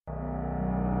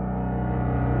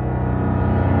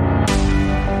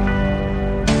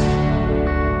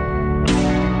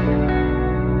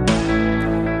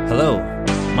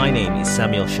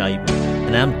Samuel Shaibu,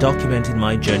 and I'm documenting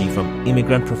my journey from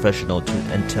immigrant professional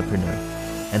to entrepreneur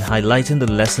and highlighting the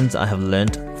lessons I have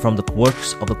learned from the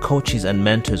works of the coaches and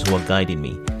mentors who are guiding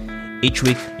me. Each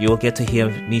week, you will get to hear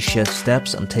me share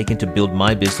steps I'm taking to build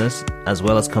my business, as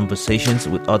well as conversations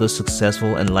with other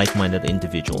successful and like-minded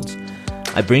individuals.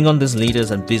 I bring on these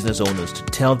leaders and business owners to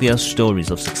tell their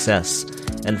stories of success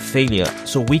and failure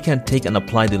so we can take and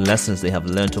apply the lessons they have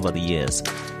learned over the years.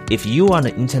 If you are an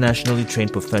internationally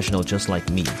trained professional just like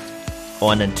me,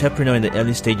 or an entrepreneur in the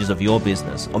early stages of your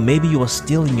business, or maybe you are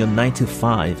still in your 9 to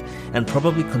 5 and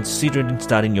probably considering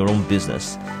starting your own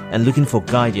business and looking for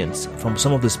guidance from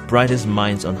some of the brightest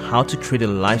minds on how to create a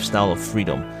lifestyle of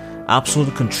freedom,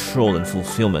 absolute control and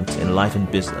fulfillment in life and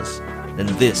business, then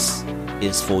this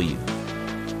is for you.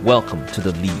 Welcome to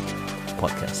the League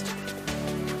Podcast.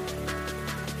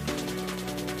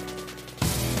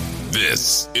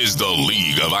 This is the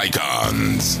League of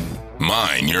Icons.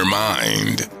 Mind your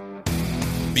mind.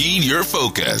 Feed your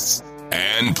focus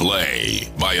and play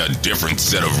by a different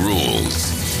set of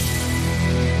rules.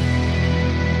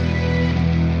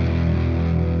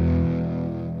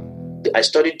 I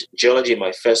studied geology in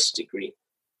my first degree,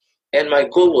 and my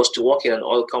goal was to work in an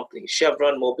oil company,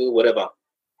 Chevron, Mobil, whatever.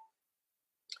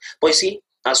 But you see,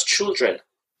 as children,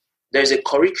 there is a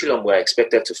curriculum we're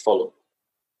expected to follow.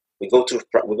 We go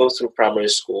through primary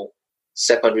school,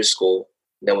 secondary school,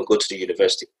 then we go to the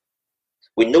university.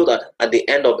 We know that at the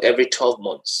end of every 12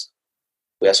 months,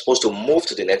 we are supposed to move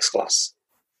to the next class.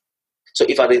 So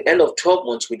if at the end of 12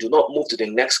 months, we do not move to the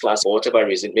next class for whatever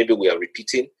reason, maybe we are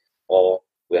repeating or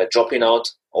we are dropping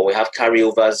out or we have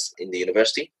carryovers in the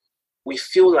university, we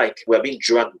feel like we are being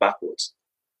dragged backwards.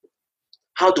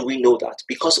 How do we know that?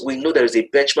 Because we know there is a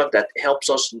benchmark that helps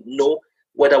us know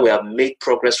whether we have made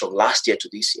progress from last year to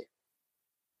this year.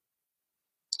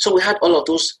 So we had all of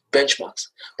those benchmarks.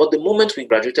 But the moment we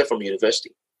graduated from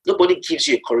university, nobody gives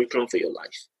you a curriculum for your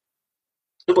life.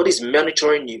 Nobody's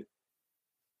monitoring you.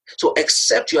 So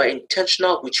except you are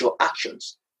intentional with your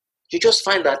actions, you just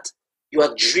find that you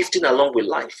are drifting along with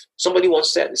life. Somebody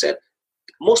once said,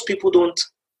 most people don't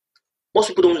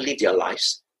live their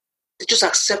lives. They just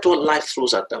accept what life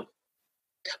throws at them.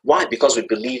 Why? Because we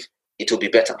believe it will be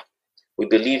better. We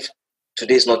believe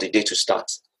today is not the day to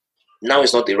start. Now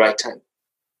is not the right time.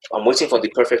 I'm waiting for the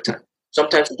perfect time.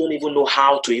 Sometimes we don't even know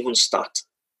how to even start.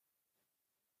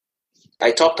 I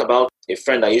talked about a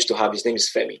friend I used to have. His name is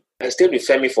Femi. I stayed with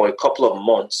Femi for a couple of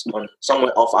months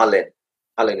somewhere off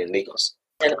Allen in Lagos.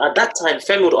 And at that time,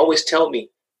 Femi would always tell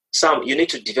me, Sam, you need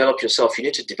to develop yourself. You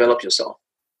need to develop yourself.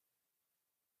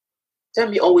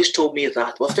 Femi always told me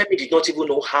that. But Femi did not even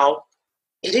know how.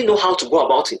 He didn't know how to go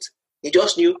about it. He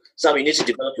just knew, Sam, you need to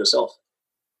develop yourself.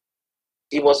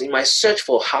 It was in my search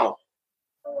for how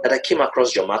that I came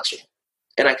across John Maxwell.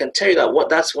 And I can tell you that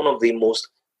that's one of the most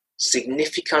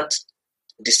significant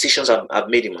decisions I've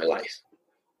made in my life.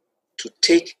 To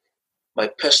take my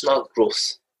personal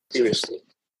growth seriously.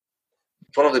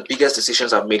 It's one of the biggest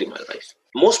decisions I've made in my life.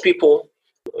 Most people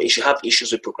should have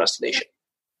issues with procrastination.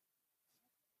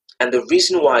 And the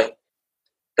reason why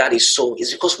that is so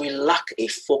is because we lack a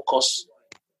focus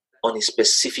on a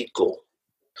specific goal.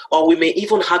 Or we may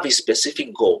even have a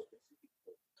specific goal,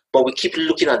 but we keep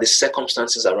looking at the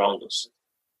circumstances around us.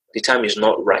 The time is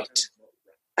not right.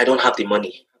 I don't have the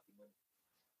money.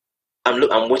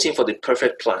 I'm waiting for the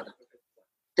perfect plan.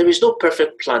 There is no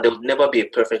perfect plan. There will never be a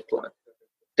perfect plan.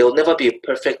 There will never be a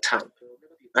perfect time.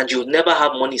 And you'll never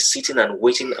have money sitting and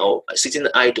waiting or sitting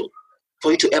idle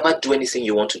for you to ever do anything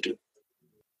you want to do.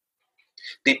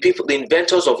 The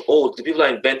inventors of old, the people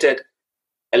that invented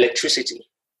electricity,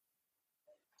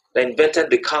 they invented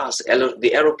the cars,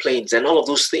 the aeroplanes, and all of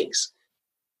those things.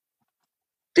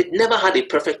 They never had a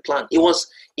perfect plan. It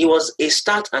was a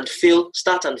start and fail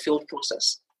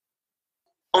process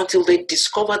until they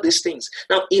discovered these things.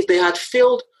 Now, if they had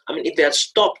failed, if they had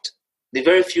stopped the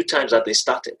very few times that they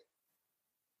started,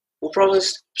 we'll probably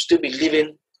still be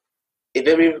living a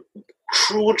very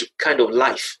crude kind of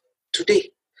life today.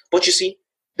 But you see,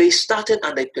 they started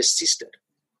and they persisted.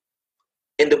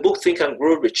 In the book Think and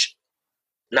Grow Rich,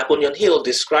 Napoleon Hill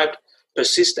described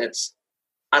persistence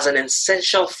as an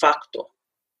essential factor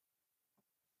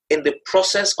in the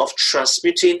process of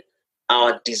transmuting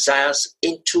our desires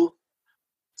into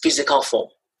physical form.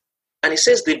 And he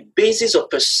says the basis of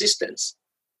persistence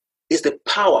is the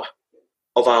power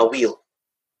of our will.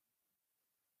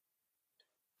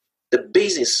 The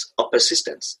basis of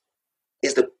persistence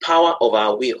is the power of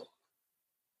our will.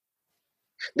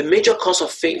 The major cause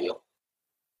of failure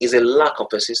is a lack of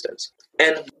persistence.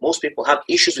 And most people have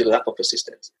issues with lack of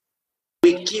persistence.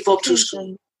 We give up too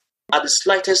soon at the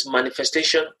slightest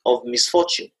manifestation of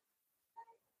misfortune.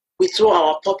 We throw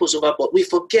our purpose overboard. We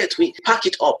forget, we pack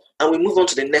it up, and we move on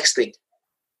to the next thing.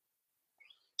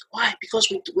 Why? Because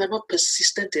we are not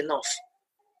persistent enough.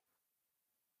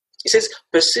 It says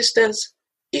persistence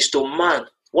is to man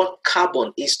what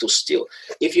carbon is to steel.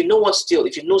 If you know steel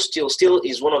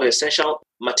is one of the essential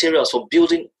materials for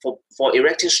building, for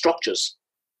erecting structures.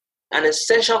 An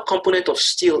essential component of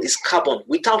steel is carbon.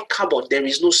 Without carbon, there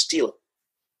is no steel.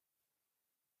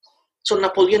 So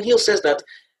Napoleon Hill says that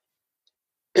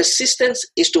persistence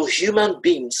is to human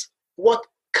beings what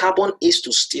carbon is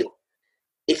to steel.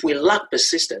 If we lack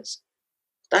persistence,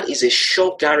 that is a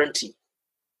sure guarantee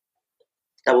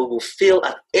that we will fail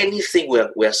at anything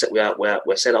we're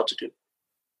set out to do.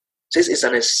 This is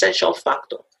an essential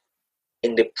factor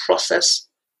in the process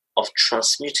of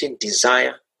transmuting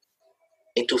desire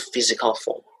into physical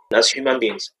form. As human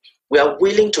beings, we are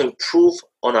willing to improve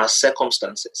on our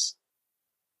circumstances,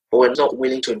 but we're not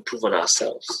willing to improve on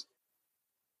ourselves.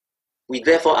 We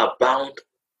therefore are bound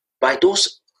by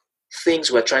those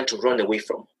things we're trying to run away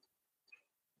from.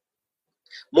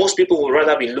 Most people would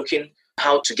rather be looking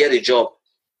how to get a job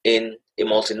in a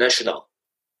multinational,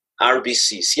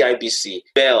 RBC, CIBC,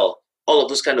 Bell, all of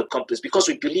those kind of companies, because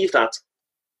we believe that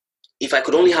if I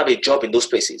could only have a job in those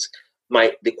places,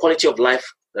 the quality of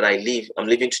life that I'm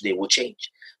living today will change.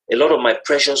 A lot of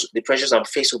the pressures I'm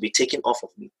faced will be taken off of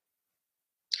me.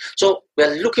 So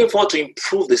we're looking forward to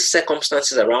improve the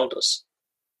circumstances around us,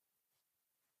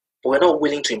 but we're not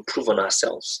willing to improve on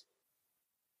ourselves.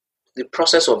 The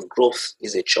process of growth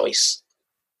is a choice.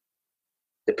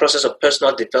 The process of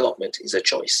personal development is a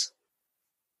choice.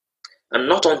 And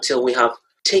not until we have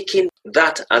taken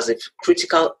that as a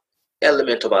critical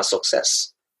element of our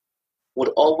success, would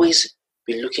always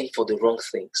be looking for the wrong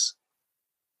things.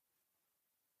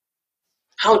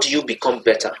 How do you become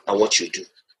better at what you do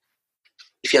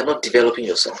if you're not developing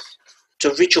yourself?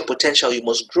 To reach your potential, you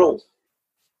must grow.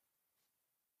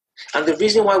 And the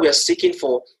reason why we are seeking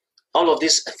for all of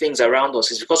these things around us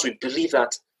is because we believe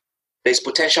that there's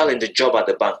potential in the job at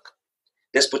the bank.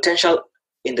 There's potential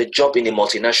in the job in a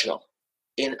multinational.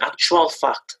 In actual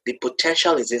fact, the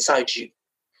potential is inside you.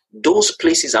 Those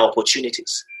places are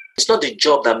opportunities. It's not the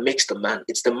job that makes the man,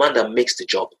 it's the man that makes the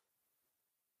job.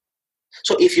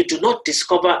 So if you do not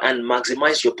discover and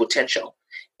maximize your potential,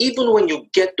 even when you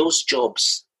get those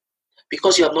jobs,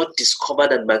 because you have not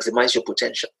discovered and maximized your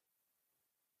potential,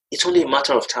 it's only a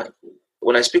matter of time.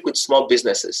 When I speak with small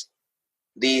businesses,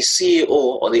 the CEO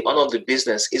or the owner of the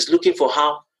business is looking for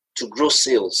how to grow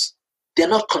sales. They're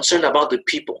not concerned about the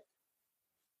people.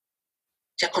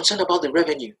 They're concerned about the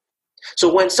revenue.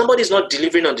 So when somebody is not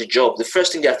delivering on the job, the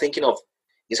first thing they're thinking of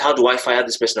is, how do I fire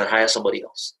this person and hire somebody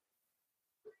else?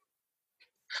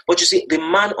 But you see, the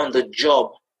man on the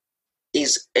job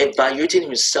is evaluating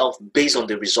himself based on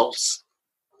the results.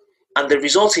 And the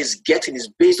results he's getting is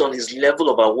based on his level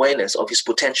of awareness of his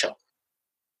potential.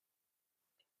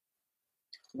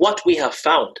 What we have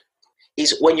found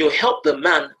is when you help the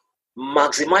man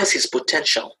maximize his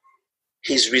potential,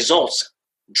 his results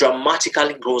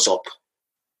dramatically goes up.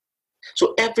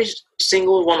 So every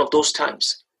single one of those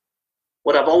times,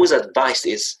 what I've always advised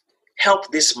is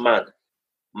help this man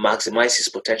maximize his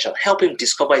potential. Help him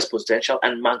discover his potential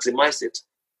and maximize it.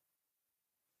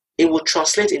 It will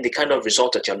translate in the kind of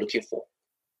result that you're looking for.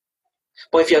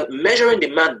 But if you're measuring the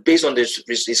man based on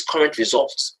his current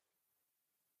results,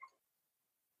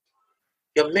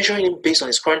 you're measuring him based on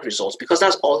his current results because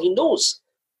that's all he knows.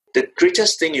 The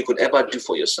greatest thing you could ever do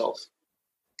for yourself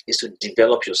is to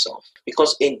develop yourself.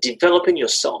 Because in developing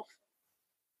yourself,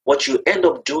 what you end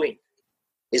up doing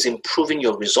is improving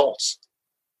your results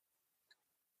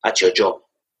at your job.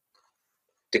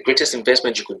 The greatest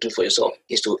investment you could do for yourself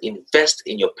is to invest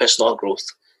in your personal growth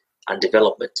and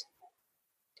development.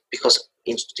 Because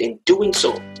in doing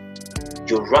so,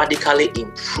 you radically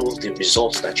improve the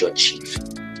results that you achieve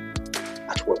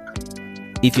at work.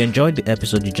 If you enjoyed the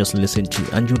episode you just listened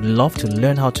to and you'd love to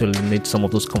learn how to eliminate some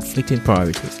of those conflicting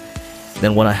priorities,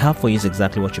 then what I have for you is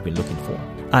exactly what you've been looking for.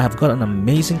 I have got an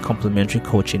amazing complimentary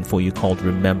coaching for you called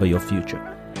Remember Your Future.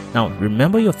 Now,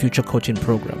 Remember Your Future coaching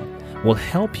program will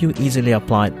help you easily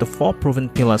apply the 4 proven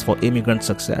pillars for immigrant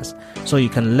success so you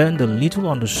can learn the little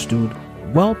understood,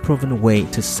 well-proven way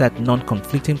to set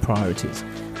non-conflicting priorities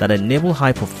that enable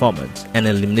high performance and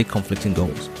eliminate conflicting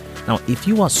goals. Now, if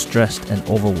you are stressed and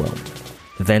overwhelmed,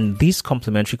 then this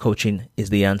complimentary coaching is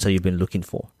the answer you've been looking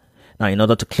for. Now, in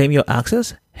order to claim your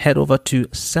access, head over to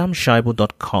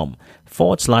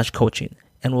samshaibu.com/coaching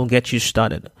and we'll get you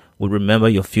started with Remember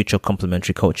Your Future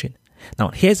complimentary coaching. Now,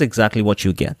 here's exactly what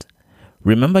you get.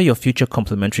 Remember Your Future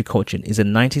complimentary coaching is a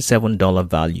 $97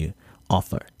 value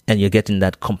offer, and you're getting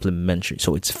that complimentary.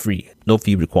 So it's free, no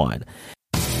fee required.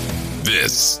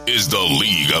 This is the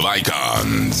League of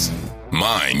Icons.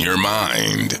 Mind your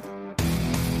mind.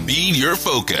 Feed your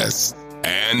focus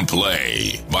and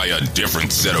play by a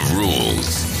different set of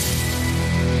rules.